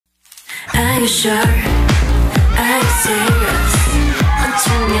Are you sure? Are you serious?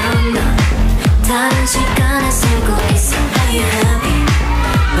 어쩌면 넌 다른 시간에 살고 있어. Are you happy?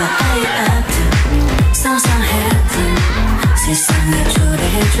 What are you up to? 상상해둔 세상을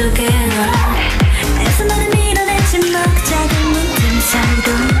초래해주게 널 내 손만을 밀어내지만 그 작은 문틈 사이로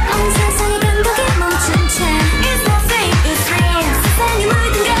온 세상의 감각이 멈춘 채 It's not fake, it's real. 세상이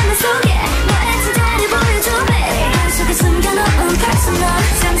물든 가면 속에 너의 진짜를 보여줘 baby. 널 속에 숨겨놓은 personal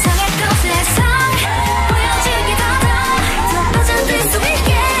상상했던 세상 보여주기 더 빠져들 수 있게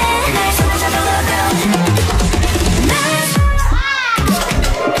날 손에 잡아도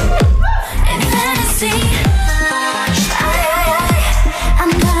In fantasy I'm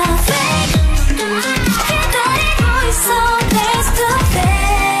not fake 기다리고 있어 face to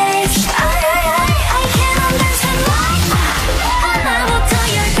face I can't understand why 하나부터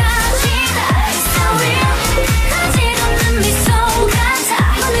열까지 다 It's so real 가지 않는 미소 같아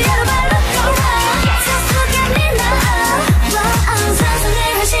문을 열어봐 look around Just look at me now 상상의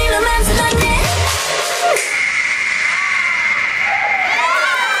현실로 만들어내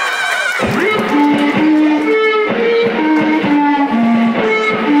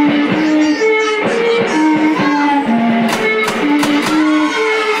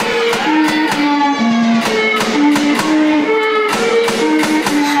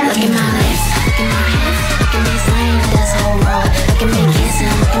Look at my lips, look at my hips, look at me saying this whole world. Look at me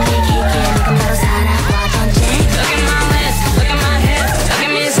kissing, look at me kicking, 이건 바로 사랑과던 쟁. Look at my lips, look at my hips, look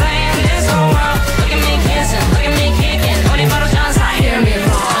at me saying this whole world. Look at me kissing, look at me kicking, 우리 바로 전사. Hear me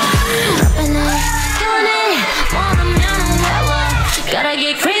roar. 오pen it, doing it, 모르면은 외워. Gotta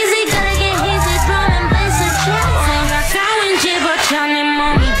get crazy, gotta get easy, running places, chilling. 생각하는 집어쳐 내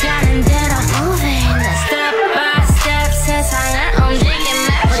몸이 가는 대로 Moving, Step by step 세상을 움직이네.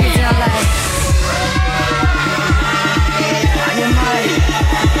 What you feel like? On your mind,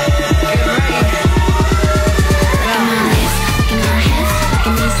 get ready. look at my lips, look at my hips, look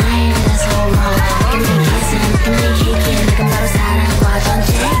at me saying this whole world. Look at me kissing, look at me kicking, 이건 바로 사랑과던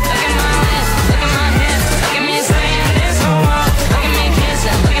쟁. Look at my lips, look at my hips, look at me saying this whole world. Look at me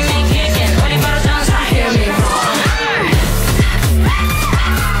kissing, look at me kicking, 우리 바로 전사. Hear me roar.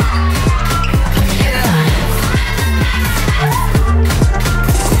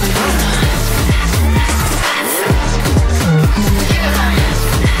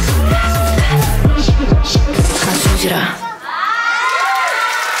 가수지라.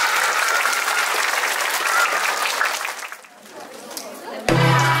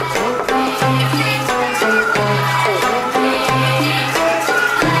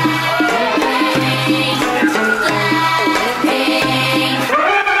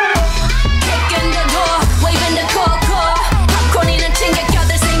 Kicking the door, waving the coco. 팝콘이는 챙겨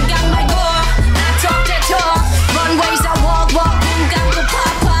껴들 생각 말고. I talk that talk, runways I walk, 눈 감고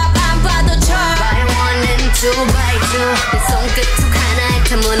pop pop 안 봐도 쳐. By one and two by two 내 손끝 툭 하나에 다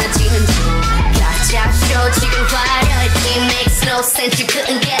무너지는 중 가짜 쇼 지금 화려해 It makes no sense You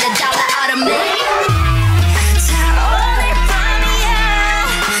couldn't get a dollar out of me 자 오늘 밤이야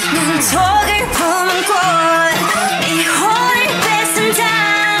눈독을 품은 꽃이 혼을 뺏은 담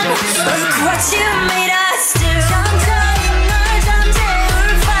Look what you made us do 천천히 널 잠재울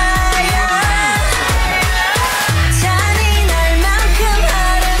fire 잔인할 만큼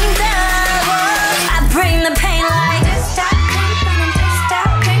아름다워 I bring the pain like this stop creep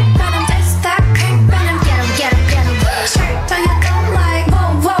on 'em, this stop creep on 'em, get 'em, get 'em, get 'em Straight till you come like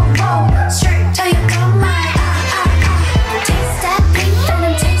whoa, whoa, whoa Straight till you come like taste that pain on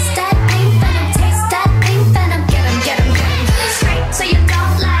 'em, taste that pain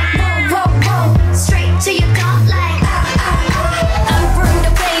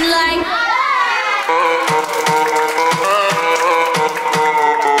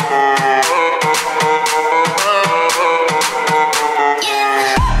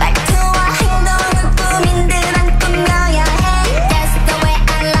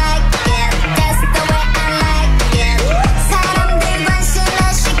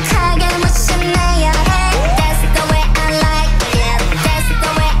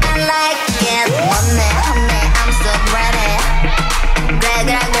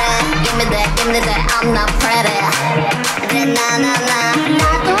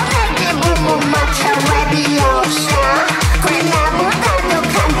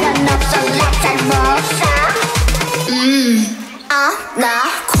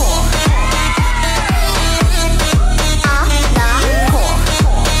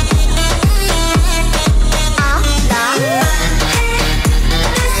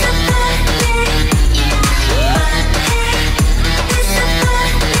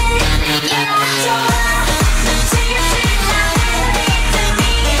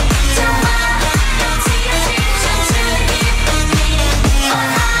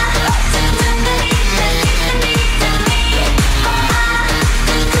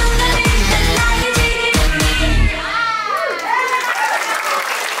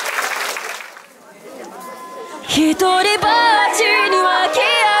一人ぼっちにはキラ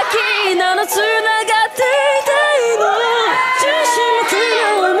キラのつながっていたいの中心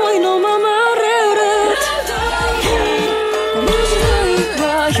も思いのままレレこの時代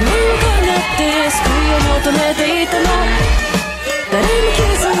は暇がなって救いを求めていたの誰も気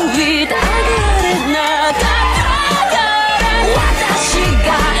づいてあげられなかった私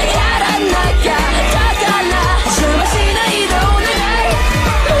がやらなきゃだから邪魔しないでお願い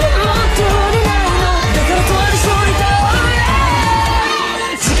本当にないのだからとありそうに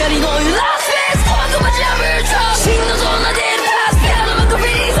光の揺らすペース細かまじ破ると真のゾーンなデータスピアノのコピ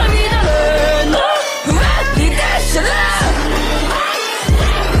ーさみだれのふわりでしゃら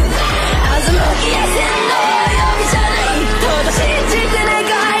欺きやせんの呼びじゃないただ信じて願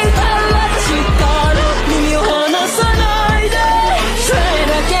い歌う私から耳を離さないでそれ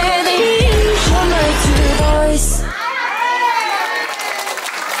だけでいい You're my true voice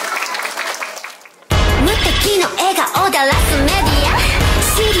無敵の笑顔でラスメディア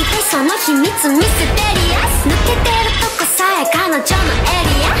知りたいその秘密ミステリアス抜けてるとこさえ彼女のエ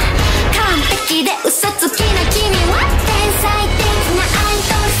リア完璧で嘘つきな君は天才的なアイ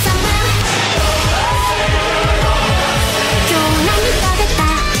ドル様今日何食べた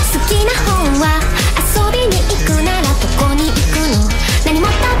好きな本は遊びに行くならどこに行くの何も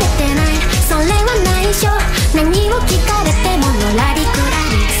食べてないそれは内緒何を聞かれてものらりくら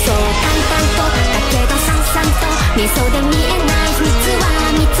りそう淡々とだけどさんさんと味噌で見えない秘密は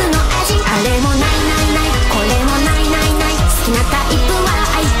蜜の味あれもないないないこれもないないない好きなタイプは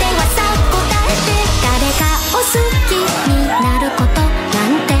相手はさ答えて誰かを好きになることな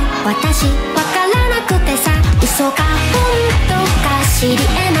んて私わからなくてさ嘘か本当か知り得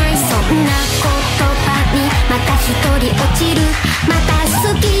ないそんな言葉にまた一人落ちるまた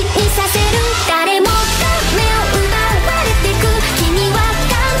好きにさせる誰もが目を奪われてく君は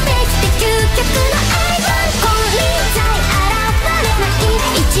完璧で究極のアイドル金輪際現れない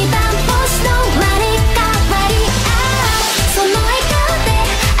一番星の生まれ変わりその笑顔で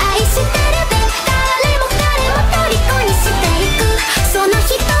愛してるで誰も彼も虜にしていくその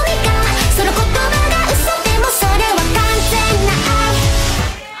瞳がその言葉が嘘でもそれは完全な愛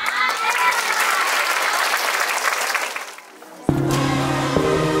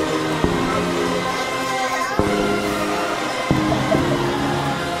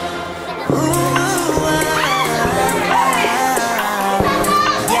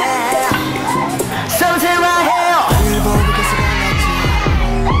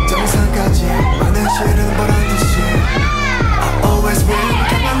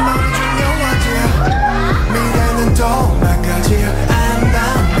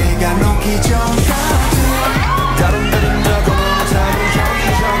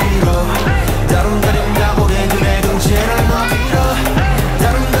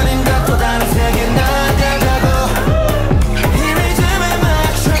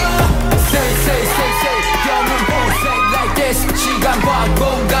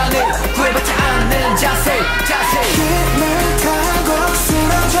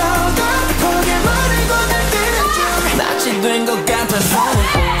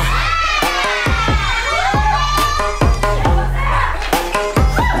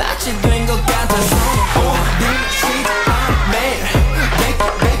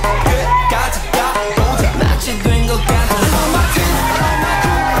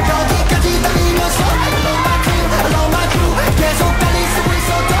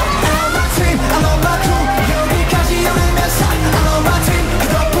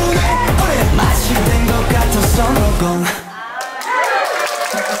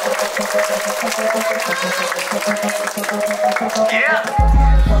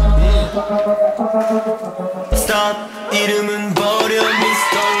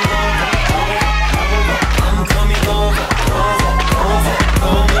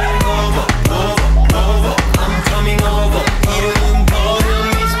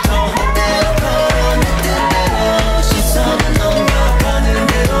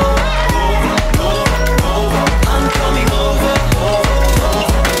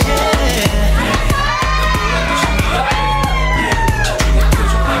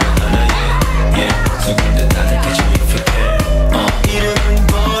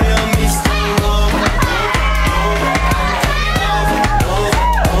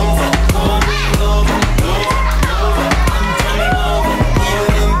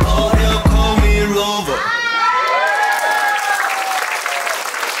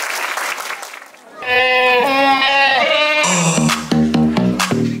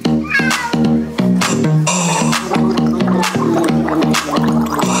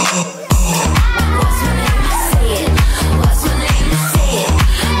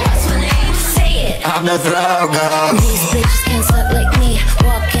I'm the throw girl. These bitches can't suck like me.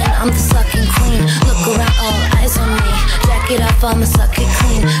 Walk in, I'm the sucking queen. Look around, all eyes on me. Jack it off, I'ma suck it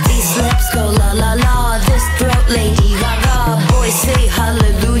clean. These lips go la la la. This throat, Lady Gaga. Boys say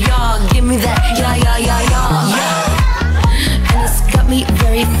hallelujah. Give me that ya ya ya ya. And it's got me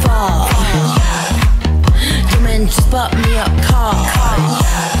very far. Your man just bought me a car.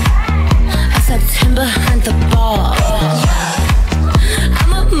 I said him behind the bar.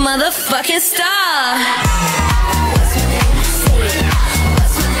 I'm a motherfucking star. What's my name? Say it.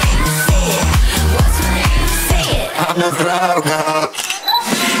 What's my name? Say it. What's my name? Say it. I'm the throw girl.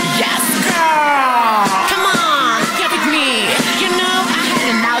 Yes, girl! Come on, get with me. You know I had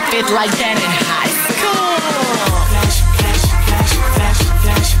an outfit like that in high school.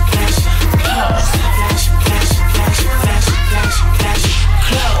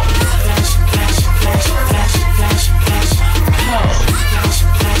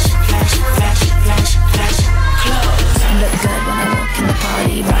 Look good when I walk in the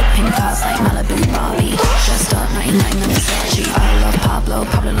party. Bright pink cars like Malibu Barbie. Dressed up 99 on Versace. I love Pablo,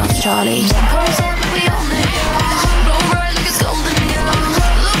 Pablo loves Charlie. Comes on, we all know. Don't ride like it's golden, yeah.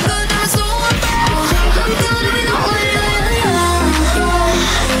 Look good and it's all about. Look good and we know it.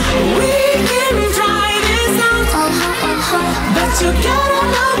 We can try this out, but you gotta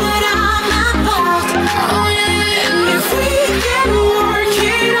know what I'm about. Oh yeah. And if we can work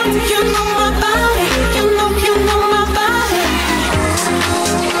it out, you know my body, you know my body.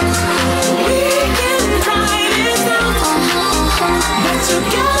 We can try this out, but you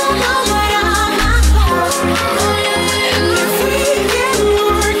gotta know what I'm about. And if we can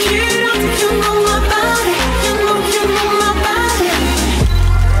work it out, you know my body, you know my body.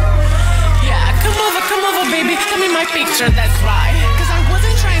 Yeah, come over, baby. Give me my picture, that's right. Cause I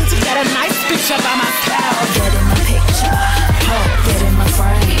wasn't trying to get a nice picture by myself. Get in my picture. Get in my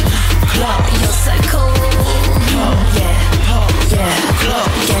frame. You're so cool. Yeah.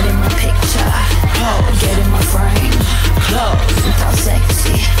 Get in my picture. Get in my frame. So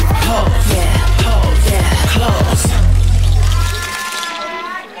sexy. Yeah. Close.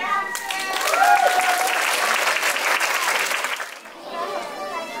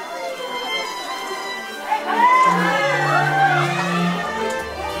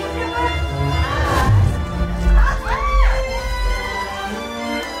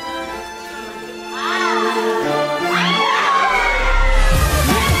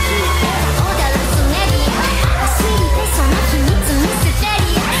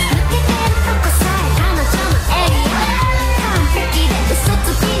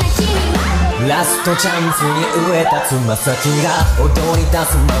ラストチャンスに植えたつま先が踊り出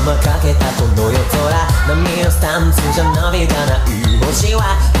すままかけたこの夜空波のスタンスじゃ涙ない星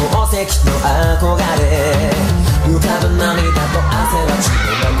は宝石の憧れ浮かぶ涙と汗は血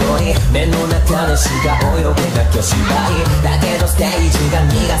の名残目の中でしか泳げなきゃ芝居だけどステージが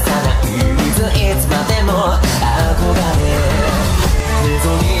逃がさないいつまでも憧れ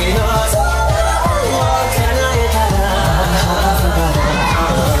望みの空を叶えたら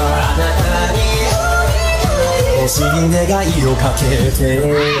あなたに星に願いをかけて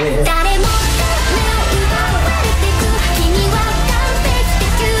誰も目を奪われてく君は完璧で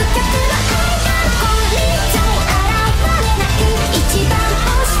究極の愛がここにじゃ現れない一番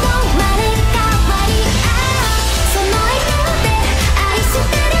星の生まれ変わりその笑顔で愛し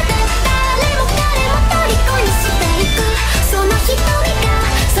てるで誰も彼も虜にしていくその瞳が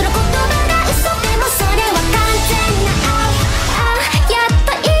その言葉が嘘でもそれは完全な愛やっ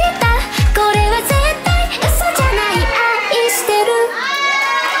と言えたこれは絶対嘘じゃない愛してる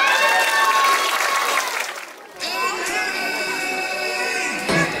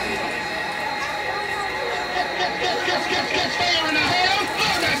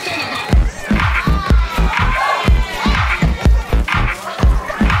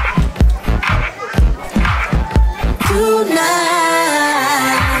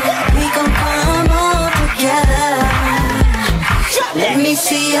Tonight, we gon' come all together. Let me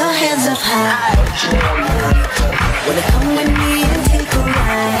see your hands up high. Wanna come with me and take a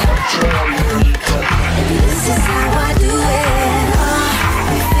ride? Maybe this is how I do it.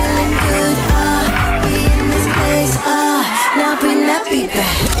 We feeling good. We in this place. Now bring that beat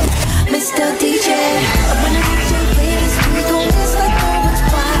back, Mr. DJ. When the DJ plays, we gon' dance like no one's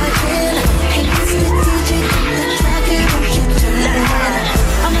watching. Hey, Mr. DJ, keep the track and don't you turn it.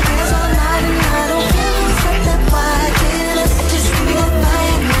 I'ma dance all night and I don't care who's up that watching. Just give me that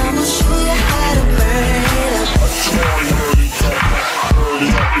fire and I'ma show you how to burn it up.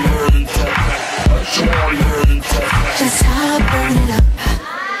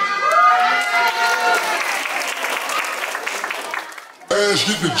 ass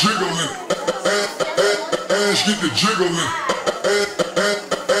get the jiggling, ass get the jiggling,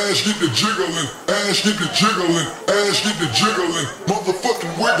 ass get the jiggling, ass get the jiggling, ass get the jiggling,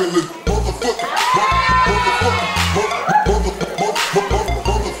 motherfucking wiggling, motherfucking wiggling,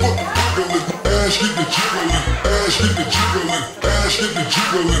 ass get the jiggling, ass get the jiggling, ass get the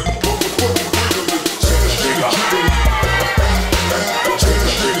jiggling, motherfucking wiggling, ass get the jiggling, ass get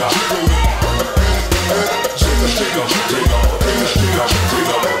the jiggling.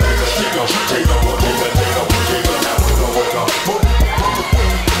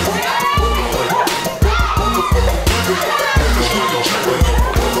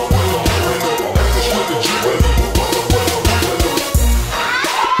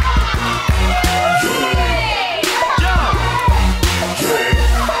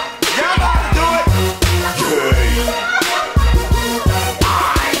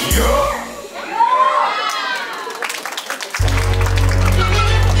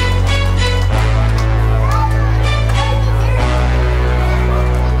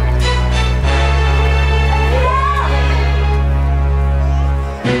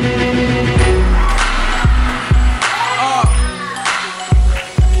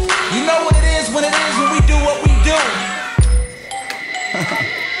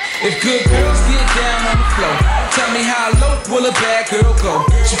 If good girls get down on the floor, tell me how low will a bad girl go?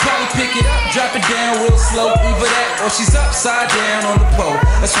 She probably pick it up, drop it down real slow. Either that or she's upside down on the pole.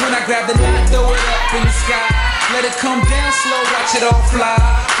 That's when I grab the knot, throw it up in the sky. Let it come down slow, watch it all fly.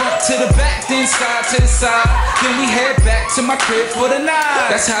 Front to the back, then side to the side. Then we head back to my crib for the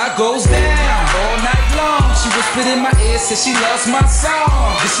night. That's how it goes down, all night long. She whispered in my ear, said she loves my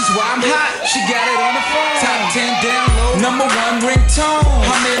song. This is why I'm hot, she got it on the phone. Top 10 down low, #1 ringtone.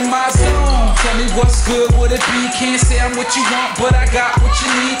 I'm in my zone, tell me what's good, would it be? Can't say I'm what you want, but I got what you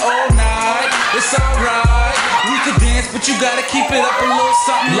need all night. It's alright, we could dance, but you gotta keep it up a little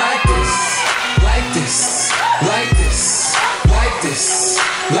something like this. Like this, like this, like this,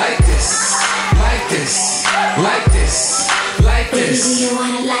 like this, like this, like this, like this. Baby, do you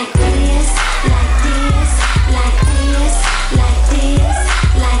want it like this, like this, like this, like this,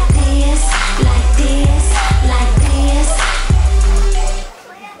 like this, like this, like this?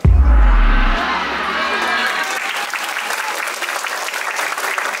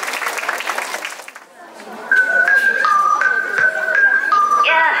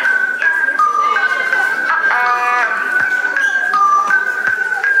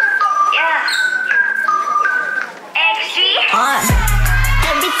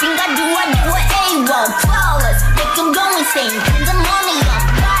 Everything I do A1, flawless. Make them go insane, spend the money on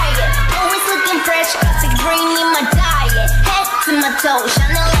fire. Always looking fresh, got the green in my diet. Head to my toes,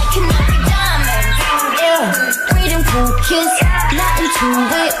 shining like an every diamond. Yeah, freedom cool kiss, nothing to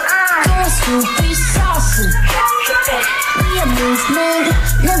it. Going stupid, saucy. We are movement,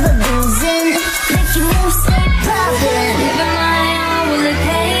 never losing. Make you move, stay poppin'. Living my own, will it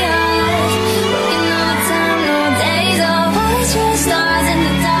pay off? Working all the time, no days off. Always true stars in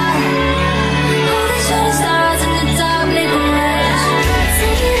the dark. Always true stars in the dark, make a rush.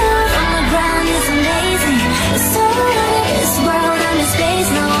 Take it off on the ground, it's amazing. It's so light, this world, I'm in space,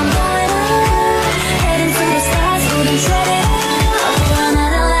 now I'm going up. Heading to the stars, hold and set it up. For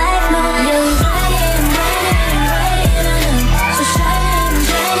another life, no, you're riding, riding, riding. So shining,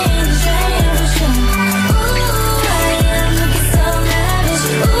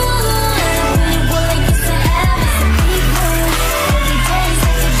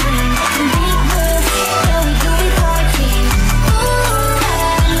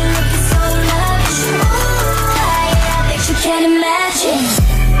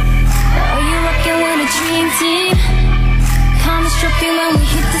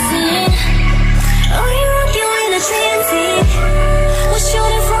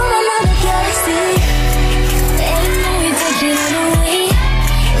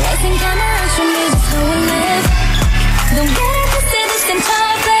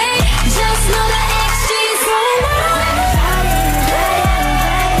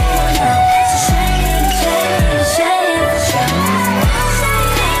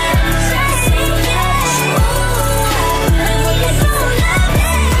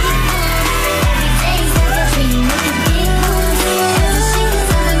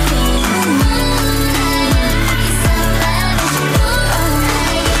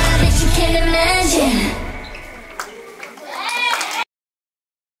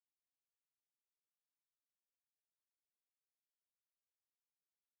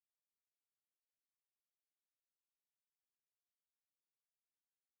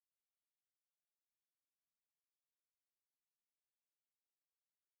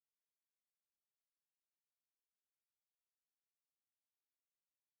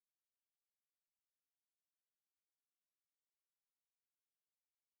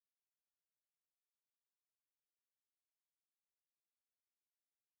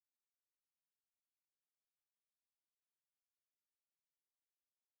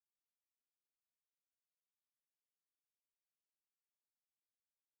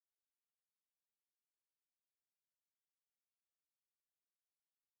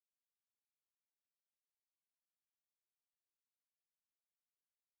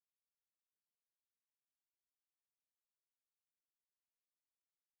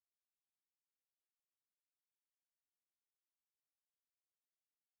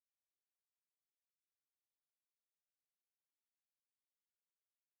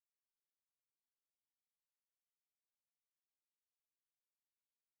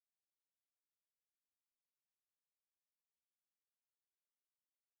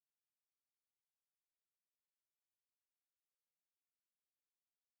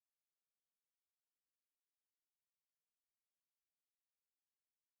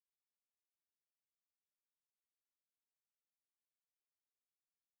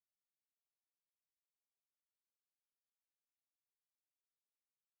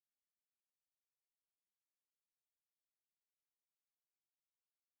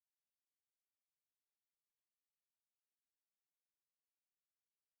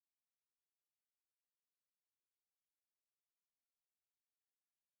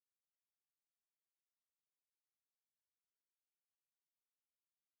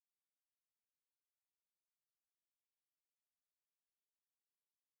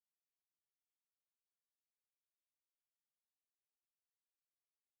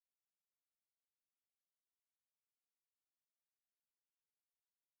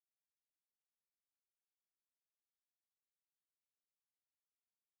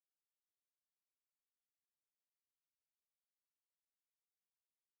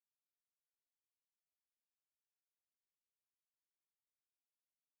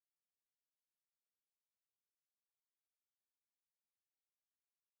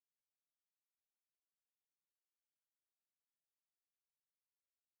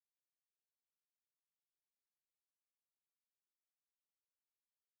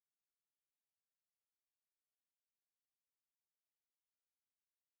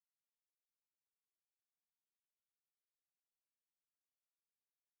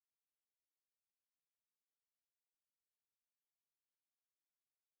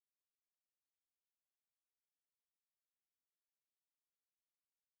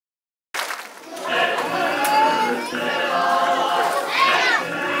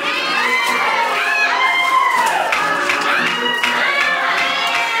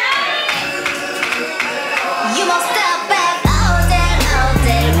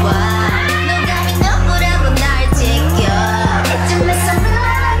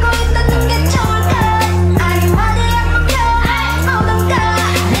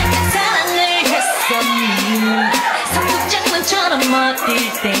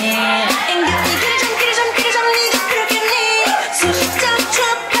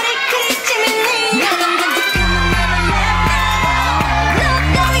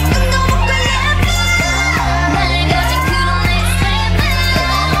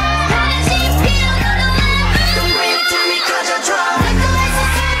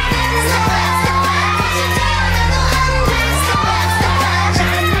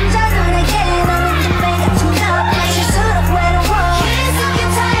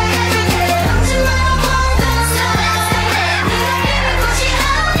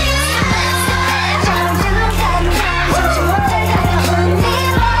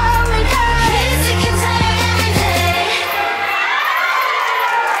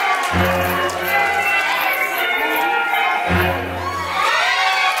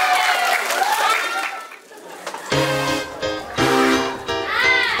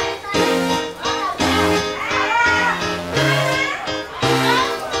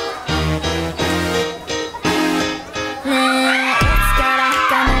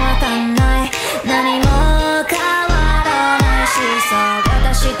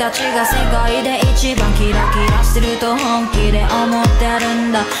 たちが世界で一番キラキラしてると本気で思ってる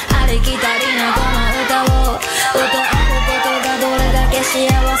んだ。ありきたりなこの歌を歌うことがどれだけ幸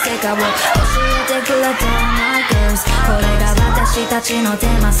せかを教えてくれた My girls。 これが私たちのテ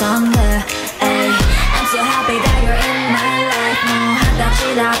ーマソング、I'm so happy that you're in my life。 もう20歳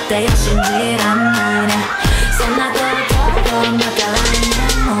だってよ信じらんないね。そんなことまた来年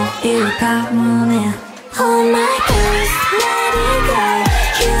も言うかもね。 Oh my girls, let it go.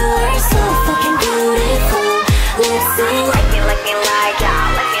 You are so fucking beautiful. Let's sing. Like me like ya.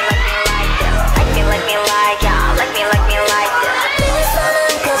 Like me like ya. Like me like ya. Like me like ya. 嘘な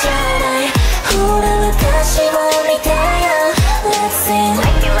んかじゃない。ほら私を見てよ。Let's sing.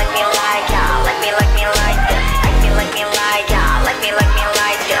 Like me like ya. Like me like ya. Like me like ya. Like me like ya.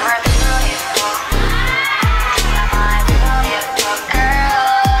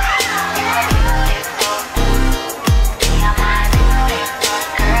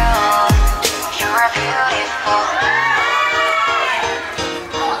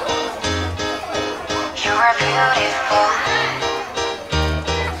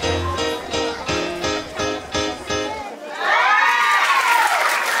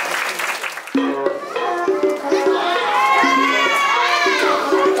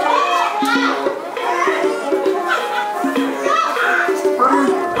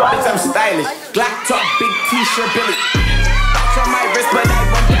 I'm stylish, Glock talk, big t-shirt, Billy. Watch on my wrist, but I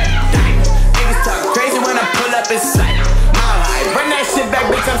want that dime. Niggas talk crazy when I pull up in sight. Mile high, run that shit back,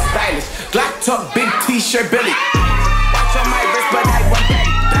 bitch, I'm stylish. Glock talk, big t-shirt, Billy. Watch on my wrist, but I want that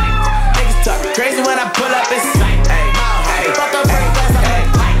dime. Niggas talk crazy when I pull up in sight. Hey, mile high, fuck up, hey,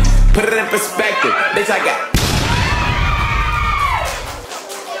 put it in perspective, bitch, I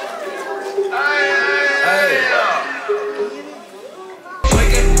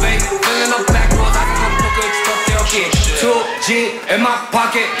in my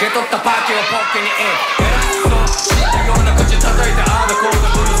pocket 受け取ったパーキーをポッケにイン。偉そう知ったような口叩いてああだこうだう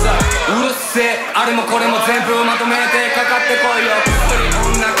るさい。うるせえあれもこれも全部まとめてかかってこいよ。一人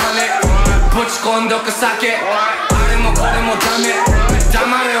女金ぶち込んどく酒。あれもこれもダメ黙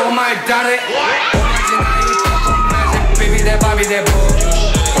れお前誰。おまじないビビでバビでブー。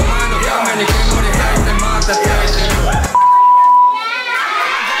お前のために煙吐いてまた炊いてる。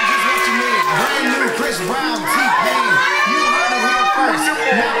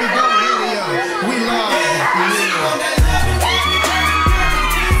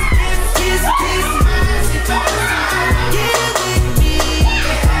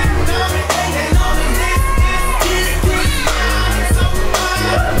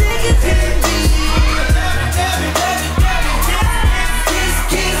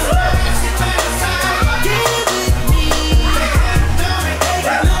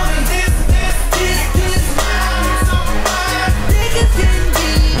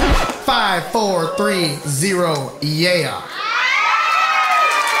5-4-3-0, yeah.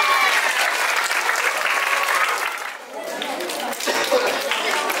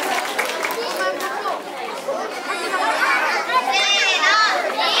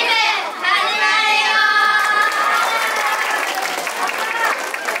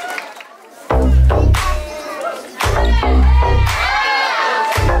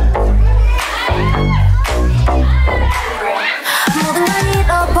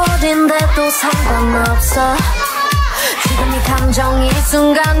 또 상관없어 지금 이 감정이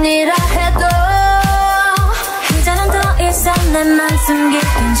순간이라 해도 이제는 더 이상 내맘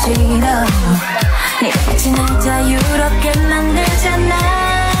숨기긴 싫어 네가 같이 날 자유롭게 만들잖아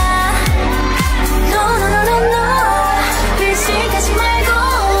No no no no no 의식하지 말고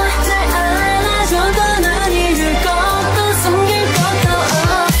날 안아줘도 난 잊을 것도 숨길 것도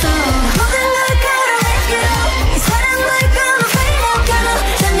없어 모든 걸 걸어낼게요 이 사랑을 끊어飞到高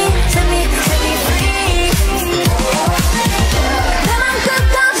Set me free 내 맘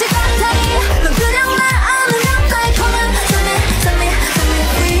끝없이 같아 넌 그냥 날 안으면 달콤한 Set me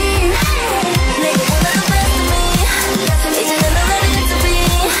free 내게 원하는 best of me 이제는 넌 ready to be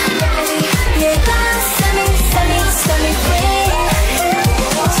Yeah Set me free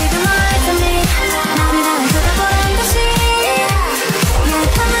지금 alright for me 나를 날 쳐다보는 것이 Yeah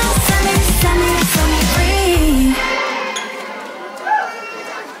come on set me free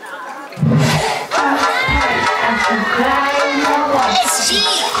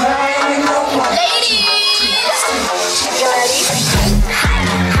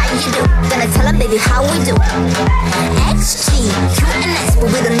Baby, how we do? XG, QNS,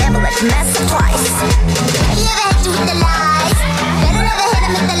 but we don't never let you mess up twice. You ever had you with the lies? Better never hit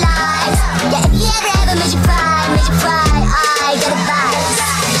him with the lies. Yeah, if you ever made you cry, I got advice.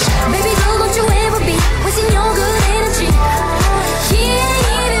 Baby, girl, don't you ever be wasting your good energy.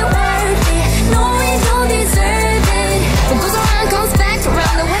 Yeah,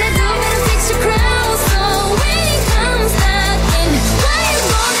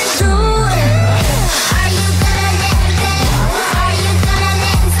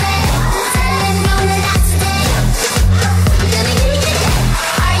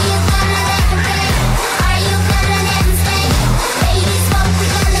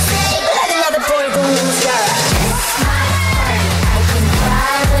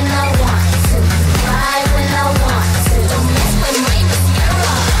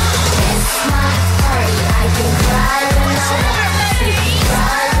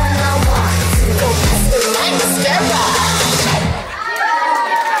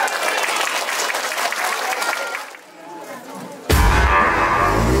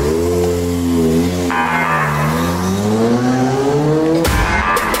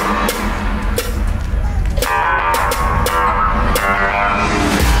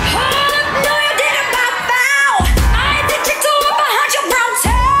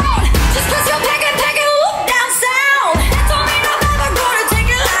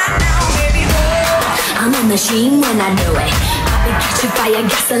 the sheen when I do it. I be catching fire,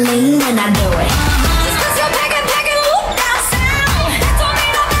 gasoline when I do it. Just 'cause you're packing, whoop down sound. That don't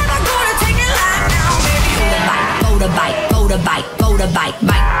mean I'm never gonna take it live now, baby. Motorbike, motorbike, motorbike,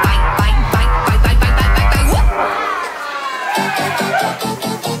 bike, bike, bike, bike, bike, bike, bike, bike, bike, whoop.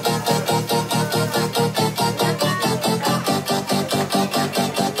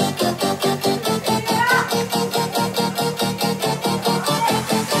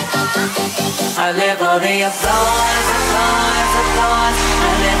 I live for the applause, applause, applause.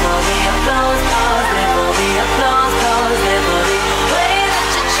 I live for the applause, applause, live for the applause, applause, live for the way that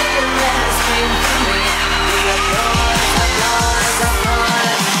you cheer and scream for me. The applause, applause,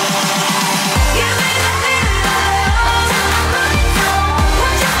 applause. Give me the feeling of love.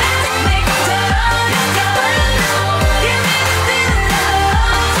 Put your hands and make them dance, dance. Give me the feeling of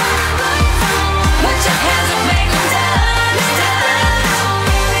love. Put your hands and make them dance, dance.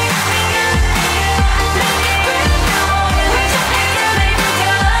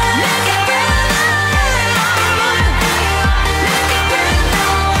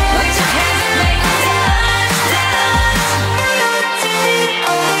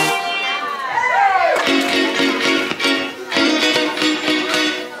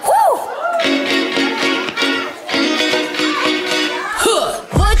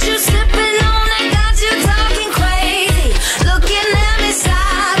 What you sipping on that got you talking crazy? Looking at me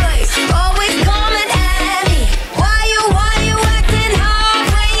sideways, always coming at me. Why you acting hard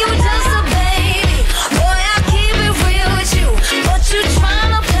when you just a baby? Boy, I keep it real with you, but you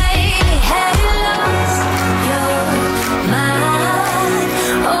tryna play me. Have you lost your mind?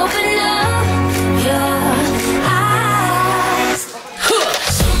 Open up your eyes.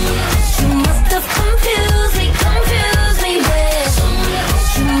 You must have confused me with.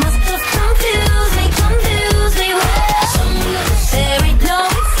 You must have confused me with. There ain't no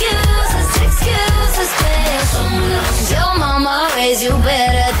excuses, babe. Your mama raised you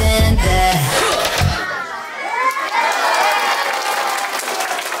better than that.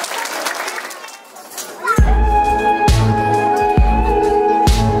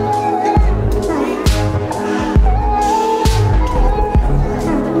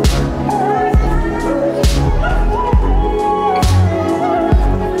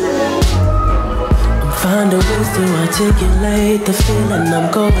 Find a ways to articulate the feeling I'm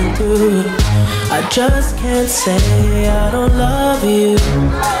going through. I just can't say I don't love you,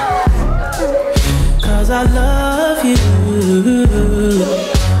 'cause I love you.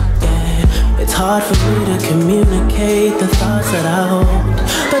 Yeah, it's hard for me to communicate the thoughts that I hold,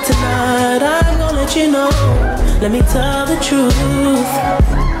 but tonight I'm gonna let you know. Let me tell the truth.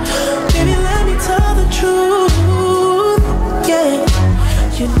 Baby, let me tell the truth. Yeah,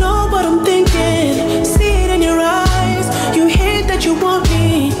 you know what I'm thinking. See it in your eyes. You hate that you want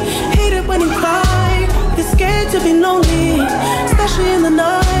me. Hate it when you cry. You're scared to be lonely, especially in the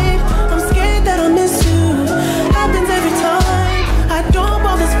night. I'm scared that I'll miss you. Happens every time. I don't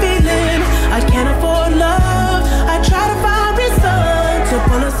want this feeling. I can't afford love. I try to find reason to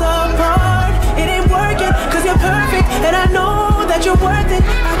pull us apart. It ain't working 'cause you're perfect, and I know that you're worth it.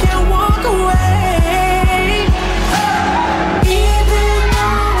 I can't walk away. Even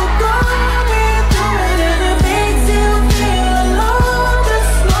though we're going through it and it makes you feel alone,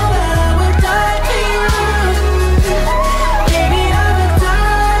 just know that I would die for you. Baby, I would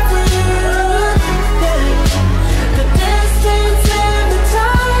die for you. Yeah. The distance and the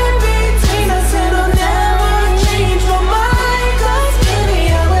time between us, it'll never change my mind. 'Cause baby,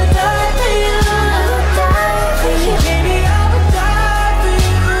 I would die for you. Baby, I would die for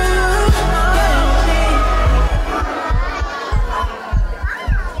you.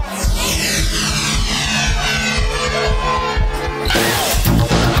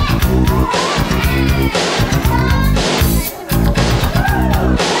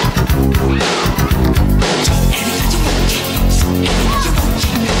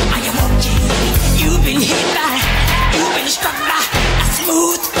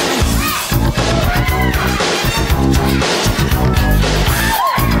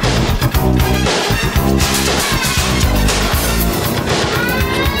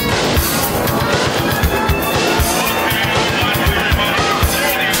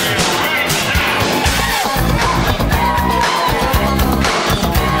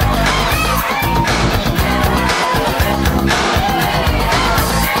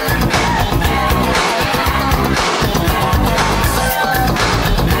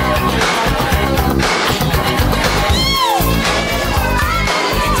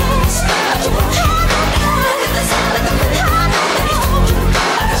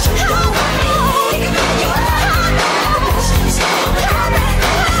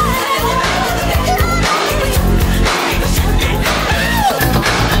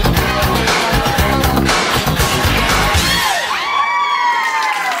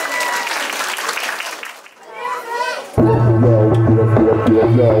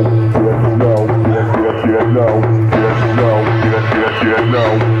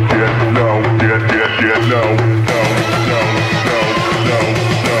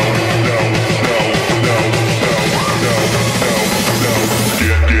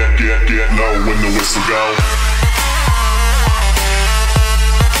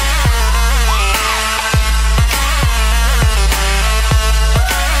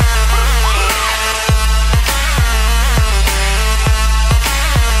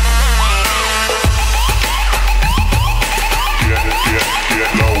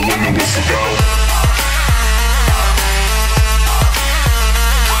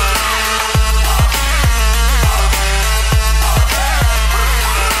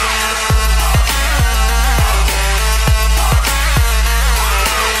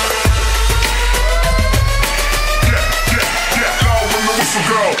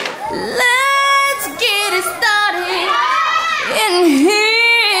 Let's get it started in here.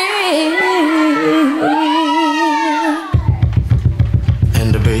 And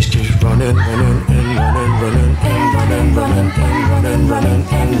the bass keeps running, running, and running, running, and running, running, and running, running,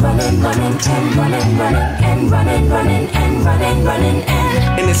 and running, running, and running, running, and running, running, and running, running,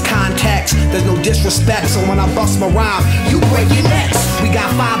 and In this context, there's no disrespect, so when I bust my rhyme, you break your necks. We got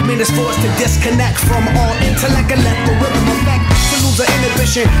 5 minutes for us to disconnect from all intellect and let the rhythm effect to lose our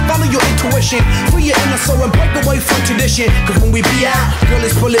inhibition. Follow your intuition, free your inner soul and break away from tradition. Cause when we be out, girl,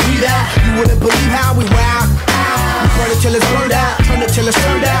 it's pulling me out. You wouldn't believe how we wow. We burn it till it's burned out, turn it till it's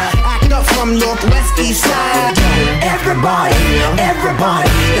turned out. Act up from northwest east side. Everybody, everybody,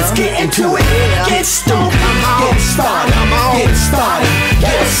 let's get into it. Get stoked, get started, get started,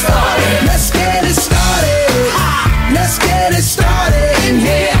 get started. Let's get it started. Let's get it started in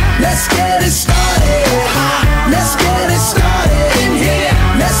here. Let's get it started. Let's get it started in here.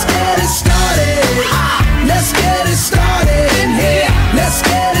 Let's get it started. Let's get it started in here. Let's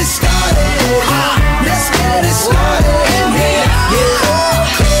get it started. Let's get it started in here.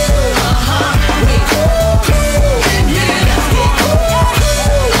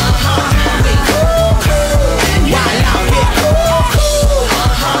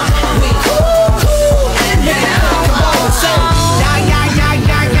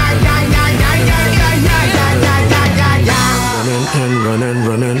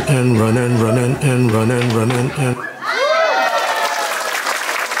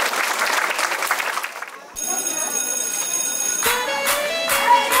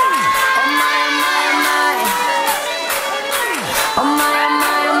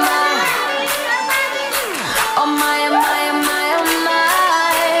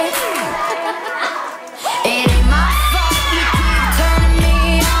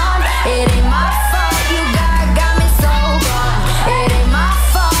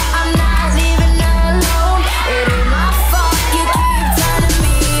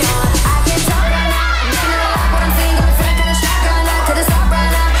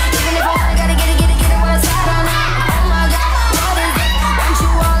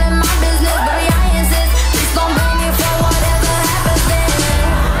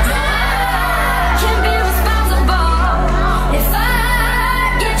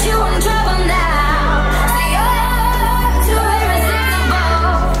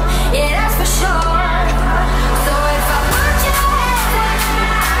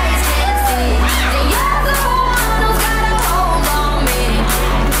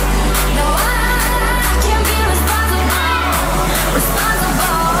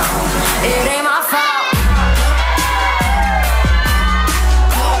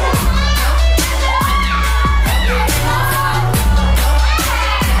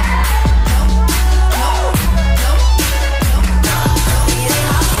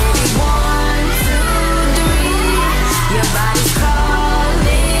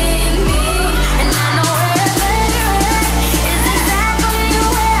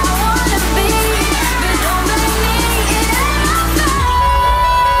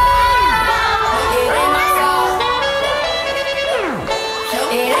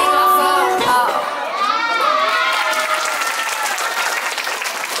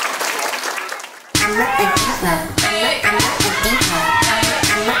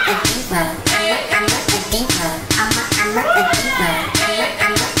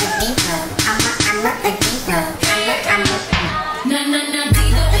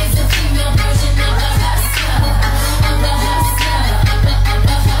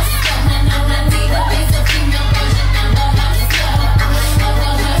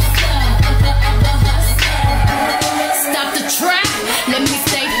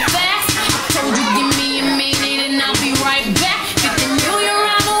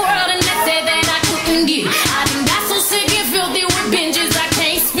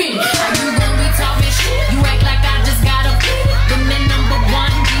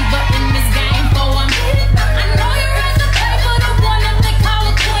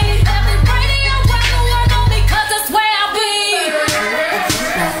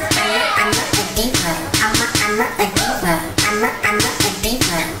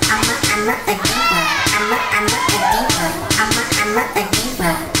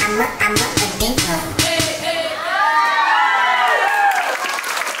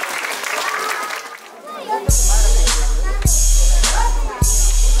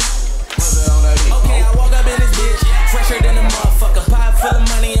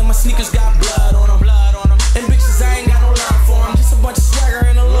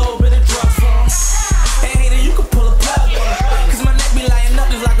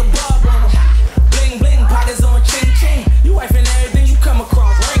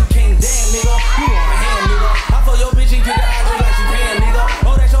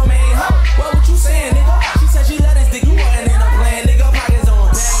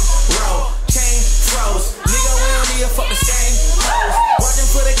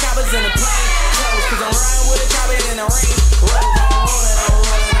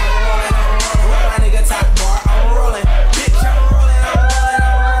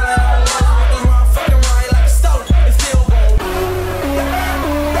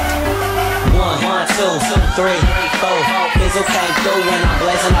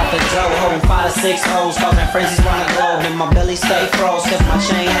 5 to 6 hoes causing frenzies round the globe. And my belly stay froze cause my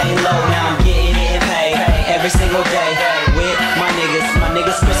chain ain't low. Now I'm getting it and paid every single day with my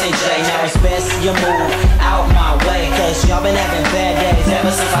niggas Chris and Jay. Now it's best you move out my way, cause y'all been having bad days ever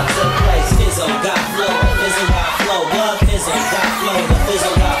since I took place. Fizzo got flow, Fizzo got flow. What Fizzo got flow, the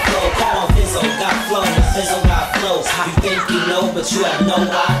Fizzo got flow. Come on, Fizzo got flow, the Fizzo got flow. You think you know, but you have no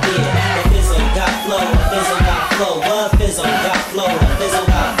idea. The Fizzo got flow, the Fizzo got flow. What Fizzo got flow, the Fizzo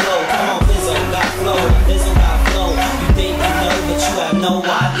got flow. Come on, Fizzo got flow, the Fizzo got flow. You think you know, but you have no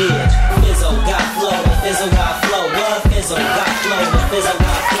idea. Fizzo got flow, the Fizzo got flow. What Fizzo got flow, the Fizzo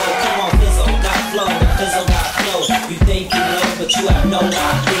got flow. Come on, Fizzo got flow, the Fizzo got flow. You think you know, but you have no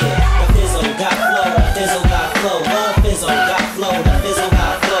idea. The Fizzo got flow, the Fizzo got flow. What Fizzo got flow, the Fizzo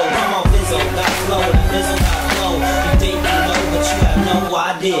got flow. Come on, Fizzo got flow, the Fizzo got flow. You think you know, but you have no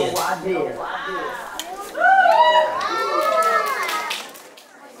idea.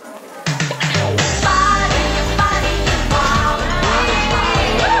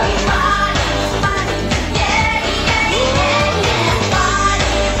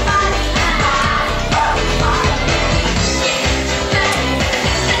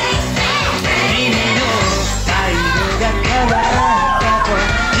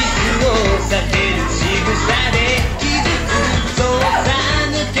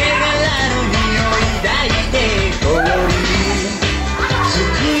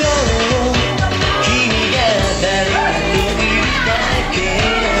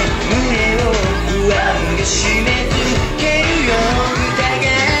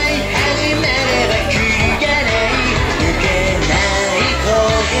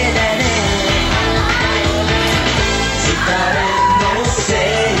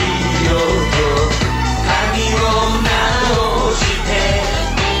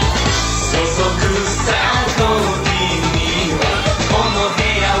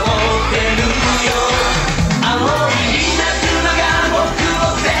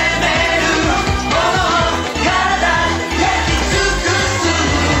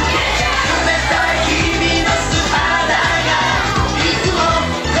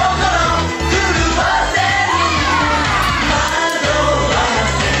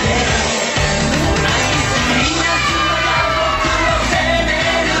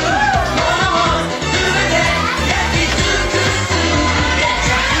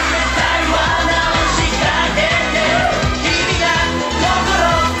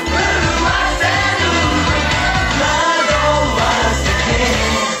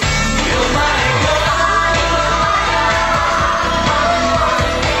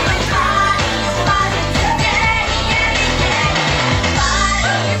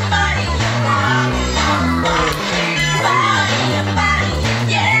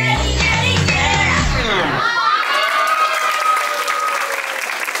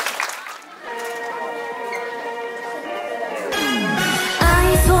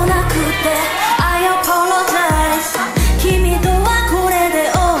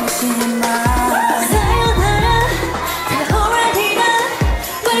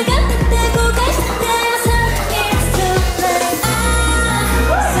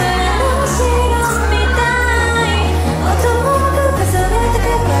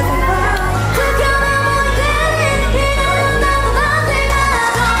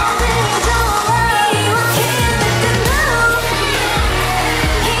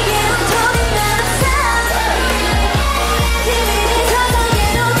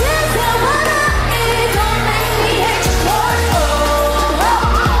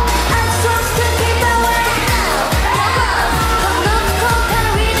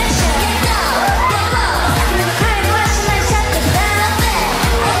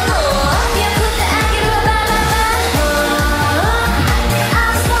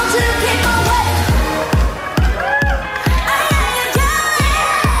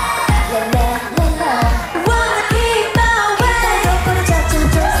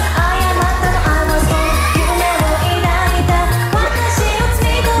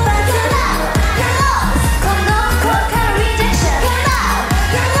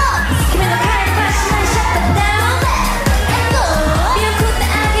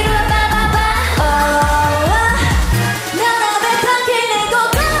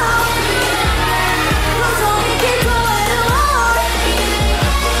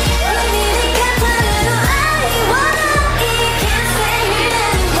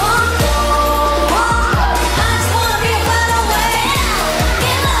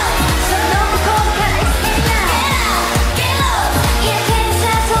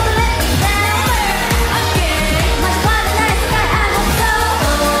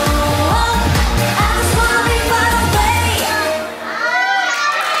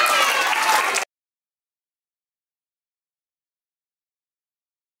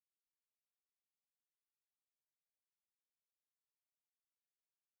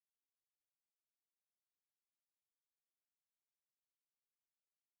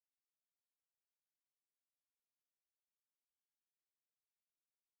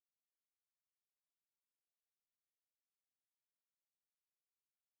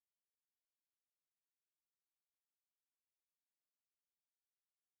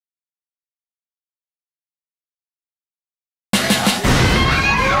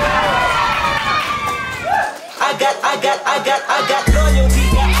 I got loyalty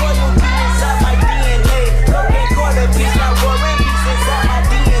inside my DNA. Broken quarter piece, got war and peace inside my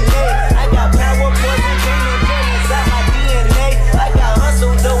DNA. I got power, poison, pain, and joy inside my DNA. I got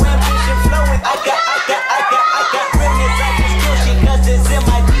hustle, though ambition flowing. I got realness, I just kill shit 'cause it's in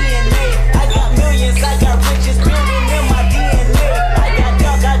my DNA. I got millions, I got riches building in my DNA. I got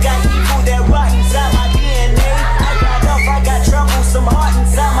dark, I got evil that rot inside my DNA. I got off, I got trouble, some heart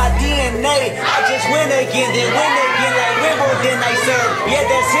inside my DNA. I just win again, then win again like Wimbledon I serve. Yeah,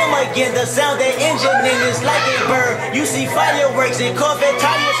 that's him again, the sound that engine in is like a bird. You see fireworks and Corvette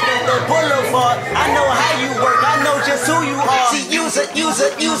tires spin the boulevard. I know how you work, I know just who you are. See, use a picture of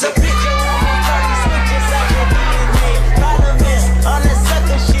me, party switch inside your DNA. Problem is, all that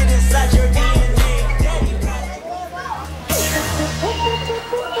sucker shit inside your DNA. Daddy,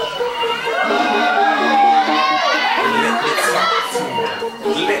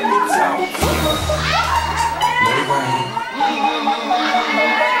 Let me talk. Let it rain.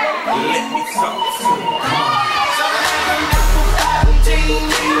 Let me talk. Come on.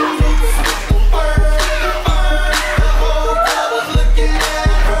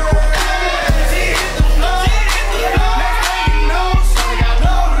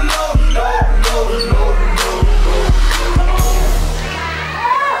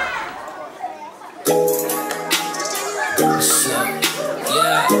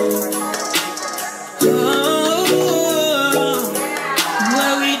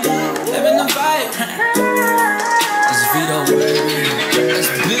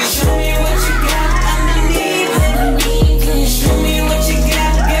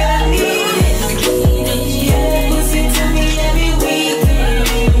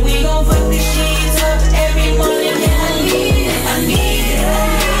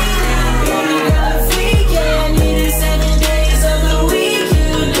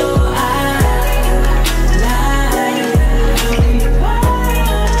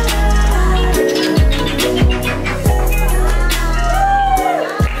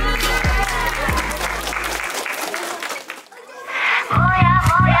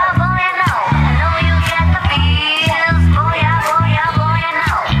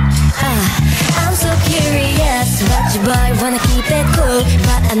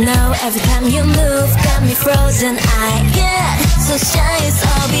 I know every time you move, got me frozen. I get so shy, it's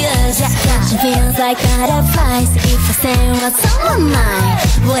obvious. Touching feels like butterflies. If I say what's on my mind,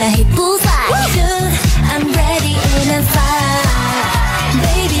 would I hit bullseye? Dude, I'm ready in a fight.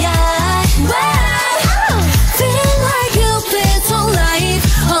 Baby, feel like you feel so life.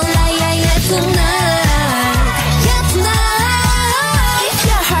 Oh, yeah, tonight. Yeah, tonight.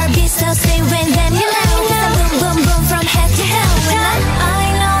 Your heart beats so same when you know. Boom, boom, boom from head to hell. I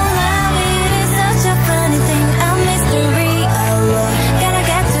know love it is such a funny thing, a mystery. Gotta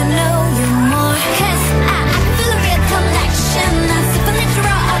get to know you more. 'Cause I feel a real connection, a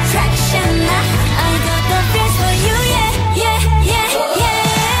supernatural attraction. I got the face for you, yeah. You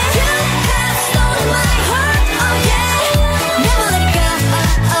have stolen my heart, oh yeah. Never let it go,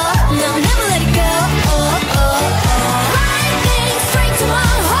 no, never let it go, Riding straight to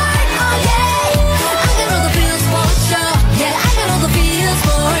my heart, oh yeah. I got all the feels for sure, yeah, I got all the feels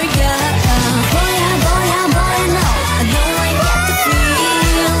for ya. Boy, no, I know I got the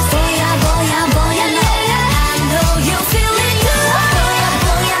feels. Boy, no, I know you feel it too.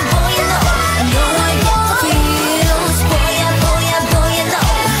 Boy, no, I know I got the feels. Boy, no,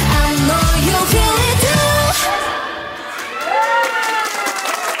 I know you feel it too.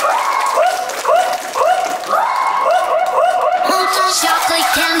 Chocolate,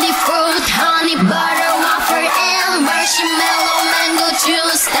 candy, fruit, honey, butter, waffle, and marshmallow, mango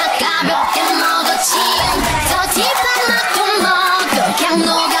juice 다 가볍게 먹었지. 더 딥한 맛도 먹어 그냥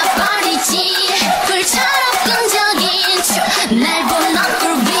녹아버리지. 꿀처럼 끈적인 날 보는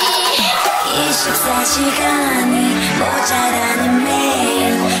꿀비. 24시간이 모자라는 매일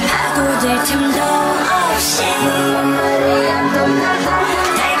파고들 틈도 없이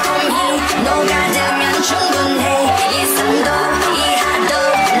달콤히 녹아들면 충분해. 이상도 이하도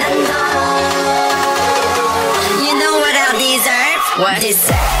난도 You know what I deserve? What is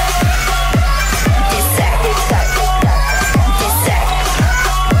that?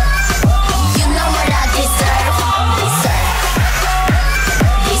 You know what I deserve?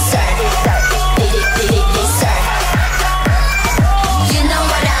 You know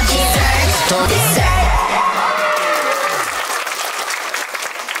what I deserve?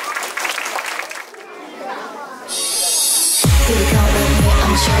 Baby, come with me,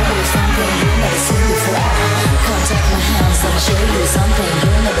 I'ma show you something you never seen before. Come take my hands, I'ma show you something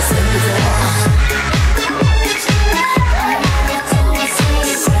you never seen before.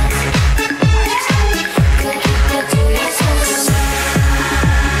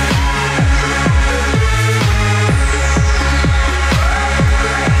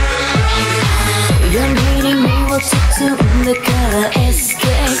 積んでからエスケー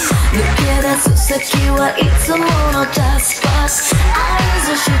プ抜け出す先はいつものJAZZFUNK合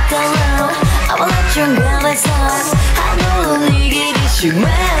図したら I will let you get inside ハンドル握りしめて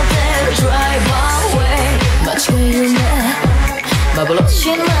Drive away 街が夢幻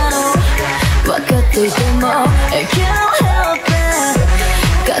なの分かっていても I can't help it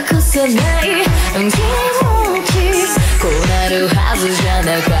隠せない気持ちこうなるはずじゃ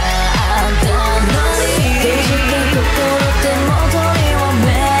なかったのに閉じた心手元にはメ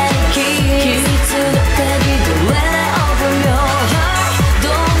リキ傷ついたりどれで Open your heart ど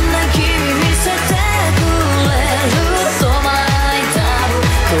んな君見せてくれる止まらない多分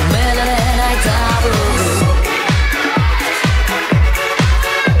止められない多分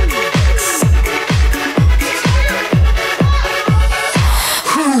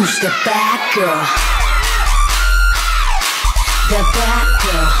Who's the bad girl? The bad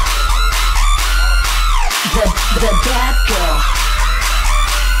girl. The bad girl.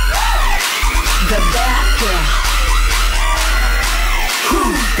 The bad girl.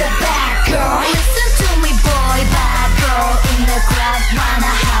 Who's the bad girl? Listen to me, boy, bad girl in the crowd,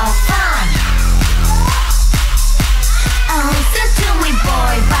 wanna have fun. Listen to me,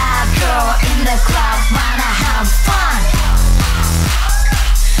 boy, bad girl in the crowd, wanna have fun.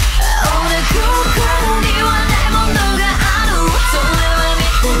俺心にはないものがあるそれは見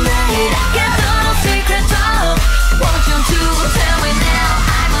てないだけどの secret Want you to tell me now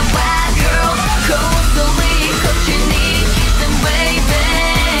I'm a bad girl Coldly こっちに来て baby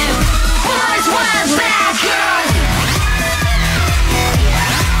Boys want bad girl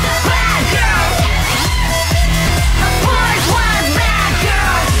Bad girl Boys want bad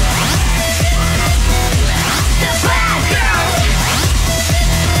girl The bad girl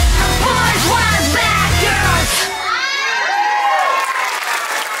Boys want bad girls.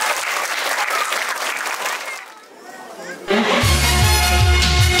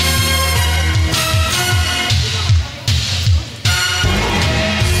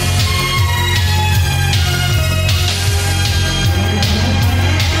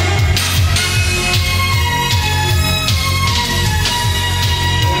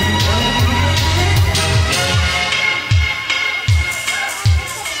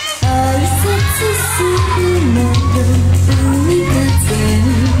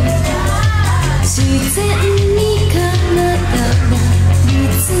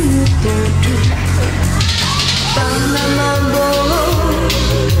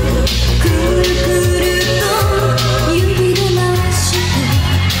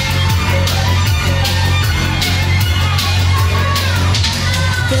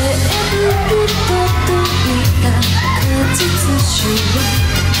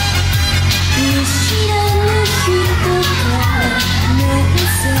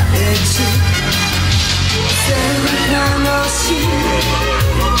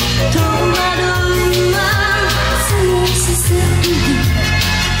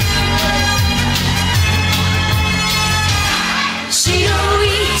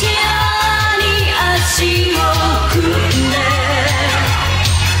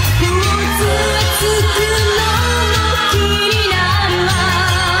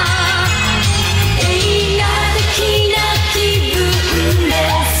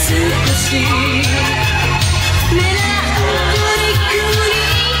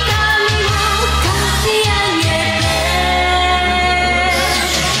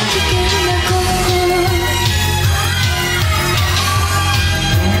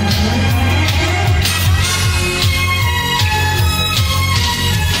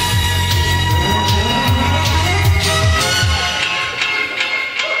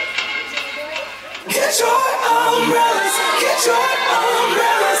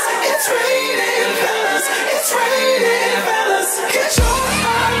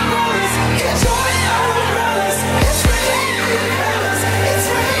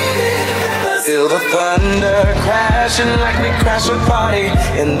 Feel the thunder crashing like we crashed a party,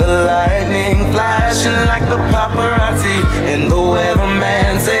 and the lightning flashing like the paparazzi. And the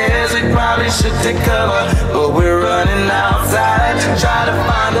weatherman says we probably should take cover, but we're running outside to try to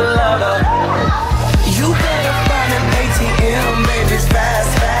find a lover.